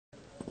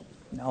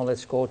Now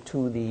let's go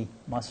to the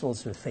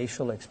muscles of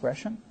facial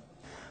expression.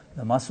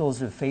 The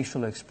muscles of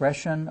facial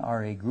expression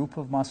are a group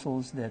of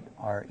muscles that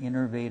are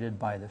innervated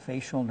by the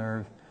facial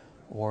nerve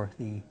or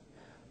the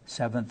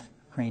seventh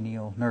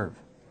cranial nerve.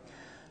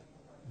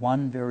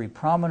 One very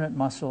prominent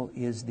muscle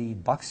is the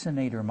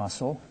Buccinator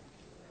muscle,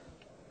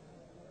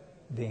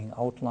 being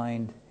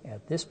outlined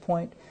at this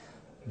point.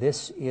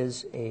 This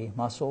is a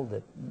muscle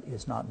that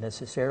is not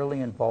necessarily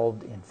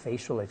involved in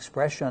facial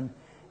expression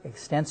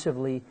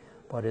extensively,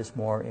 but is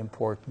more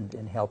important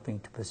in helping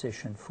to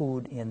position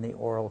food in the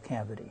oral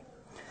cavity.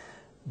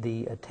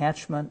 The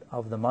attachment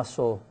of the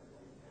muscle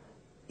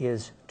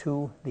is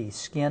to the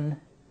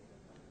skin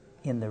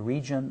in the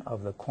region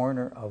of the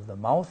corner of the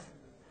mouth.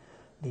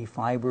 The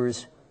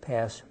fibers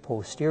pass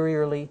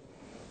posteriorly,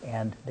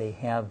 and they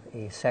have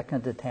a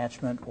second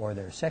attachment, or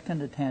their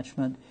second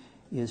attachment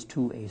is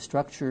to a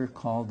structure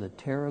called the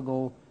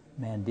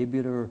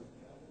pterygomandibular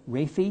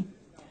raphe.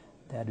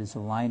 That is a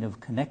line of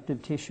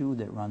connective tissue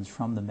that runs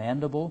from the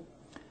mandible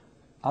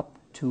up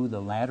to the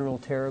lateral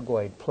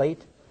pterygoid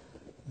plate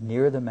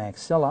near the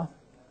maxilla.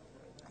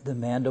 The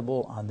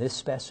mandible on this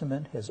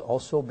specimen has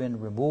also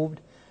been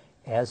removed,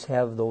 as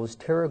have those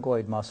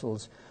pterygoid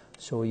muscles,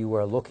 so you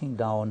are looking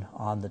down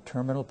on the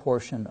terminal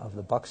portion of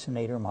the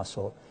Buccinator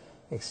muscle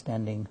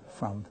extending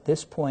from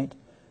this point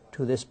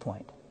to this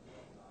point.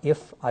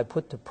 If I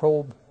put the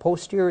probe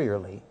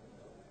posteriorly,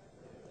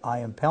 I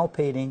am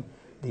palpating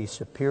the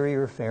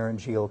superior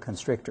pharyngeal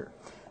constrictor.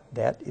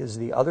 That is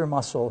the other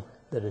muscle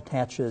that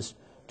attaches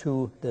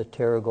to the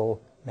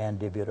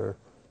pterygomandibular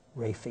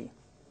raphe.